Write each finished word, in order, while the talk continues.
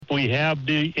we have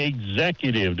the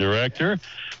executive director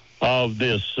of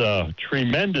this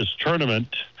tremendous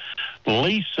tournament,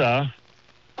 Lisa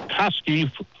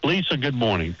Koski. Lisa, good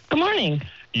morning. Good morning.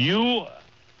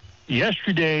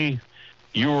 Yesterday,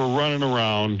 you were running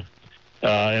around,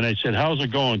 and I said, how's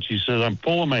it going? She says, I'm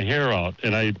pulling my hair out.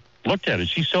 And I looked at it.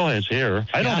 She still has hair.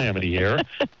 I don't have any hair.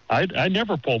 I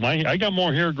never pulled I got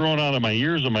more hair growing out of my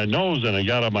ears and my nose than I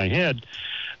got on my head.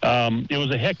 It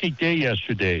was a hectic day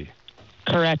yesterday.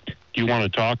 Correct. Do you want to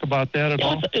talk about that at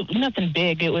all? It was nothing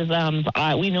big. It was,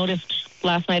 we noticed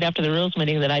last night after the rules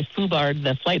meeting that I foobarred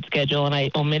the flight schedule, and I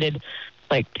omitted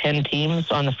like 10 teams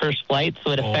on the first flight,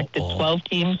 so it affected 12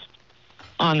 teams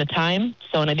on the time.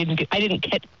 So, and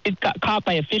it got caught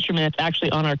by a fisherman that's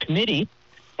actually on our committee.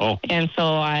 Oh. And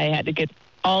so I had to get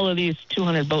all of these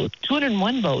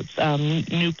 201 boats,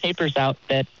 new papers out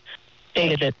that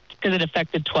stated it, because it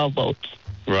affected 12 boats.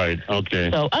 Right, okay.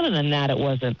 So other than that, it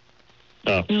wasn't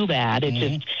too bad. It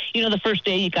just, the first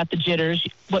day you got the jitters.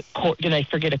 What cord, did I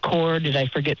forget a cord? Did I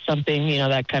forget something?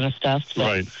 That kind of stuff. So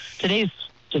right. Today's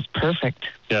just perfect.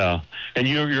 Yeah, and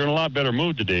you're in a lot better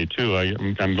mood today, too.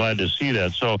 I'm glad to see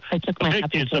that. So I took my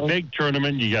it's a big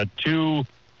tournament. You got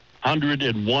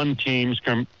 201 teams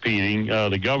competing.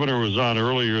 The governor was on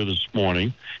earlier this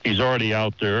morning. He's already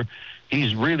out there.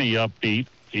 He's really upbeat.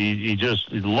 He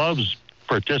just loves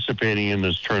participating in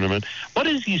this tournament. What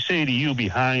does he say to you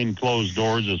behind closed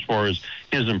doors as far as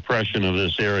his impression of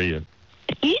this area?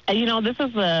 This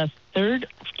is the third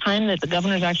time that the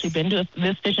governor's actually been to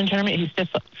this fishing tournament. He's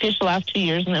fished the last 2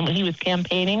 years, and then when he was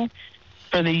campaigning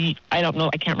for the, I don't know,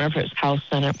 I can't remember if it was House,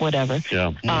 Senate, whatever.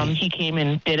 Yeah. He came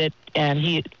and did it, and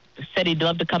he said he'd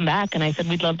love to come back, and I said,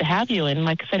 we'd love to have you. And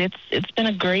like I said, it's been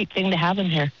a great thing to have him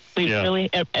here. We really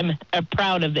are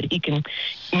proud of that he can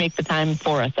make the time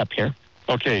for us up here.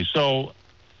 Okay, so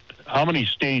how many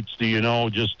states do you know,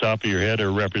 just top of your head,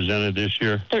 are represented this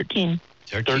year? 13.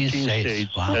 13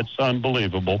 states. Wow. That's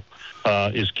unbelievable.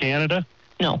 Is Canada?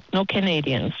 No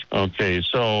Canadians. Okay,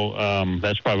 so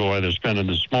that's probably why they're spending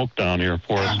the smoke down here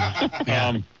for us.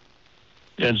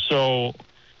 And so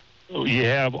you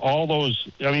have all those.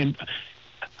 I mean,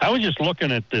 I was just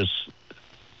looking at this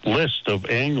list of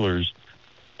anglers,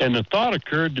 and the thought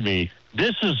occurred to me,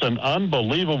 this is an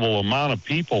unbelievable amount of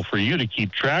people for you to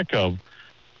keep track of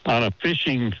on a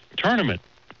fishing tournament.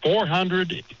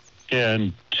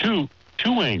 402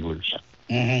 anglers.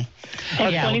 Mm-hmm.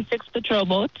 26 patrol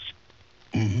boats.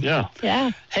 Mm-hmm.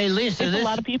 Yeah. Hey, Lisa, a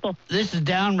lot of people. This is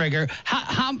Downrigger.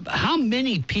 How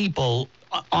many people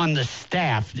on the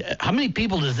staff, how many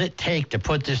people does it take to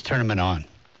put this tournament on?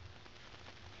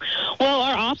 Well,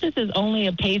 our office is only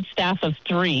a paid staff of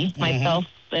 3, myself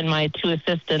and my 2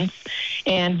 assistants.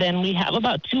 And then we have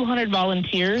about 200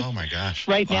 volunteers. Oh, my gosh.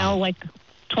 Right now, like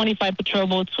 25 patrol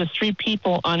boats with 3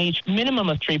 people on each, minimum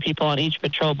of 3 people on each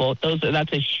patrol boat. The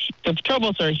patrol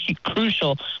boats are a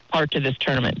crucial part to this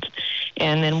tournament.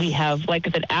 And then we have, like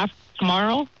I said, after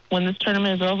tomorrow, when this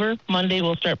tournament is over, Monday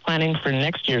we'll start planning for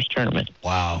next year's tournament.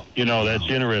 Wow. That's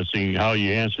interesting how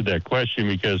you answered that question,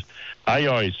 because I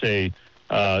always say,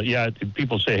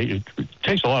 people say it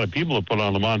takes a lot of people to put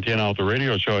on the Montana Outdoor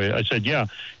Radio Show. I said,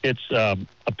 it's a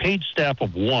paid staff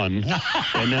of 1,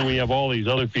 and then we have all these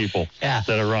other people that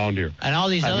are around here. And all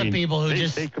these other people who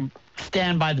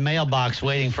stand by the mailbox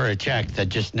waiting for a check that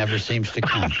just never seems to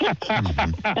come.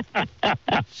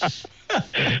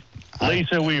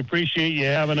 Lisa, we appreciate you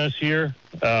having us here,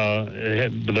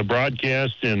 the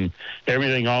broadcast and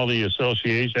everything, all the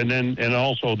association, and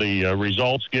also the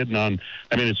results getting on.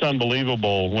 I mean, it's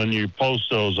unbelievable when you post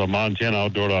those on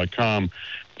MontanaOutdoor.com.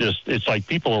 It's like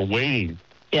people are waiting.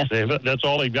 Yes. That's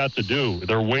all they've got to do.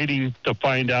 They're waiting to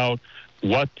find out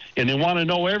and they want to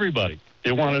know everybody.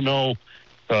 They want to know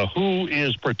who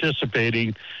is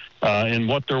participating and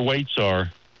what their weights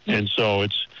are. And so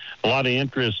it's a lot of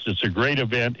interest. It's a great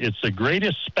event. It's the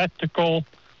greatest spectacle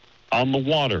on the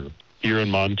water here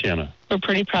in Montana. We're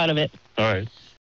pretty proud of it. All right.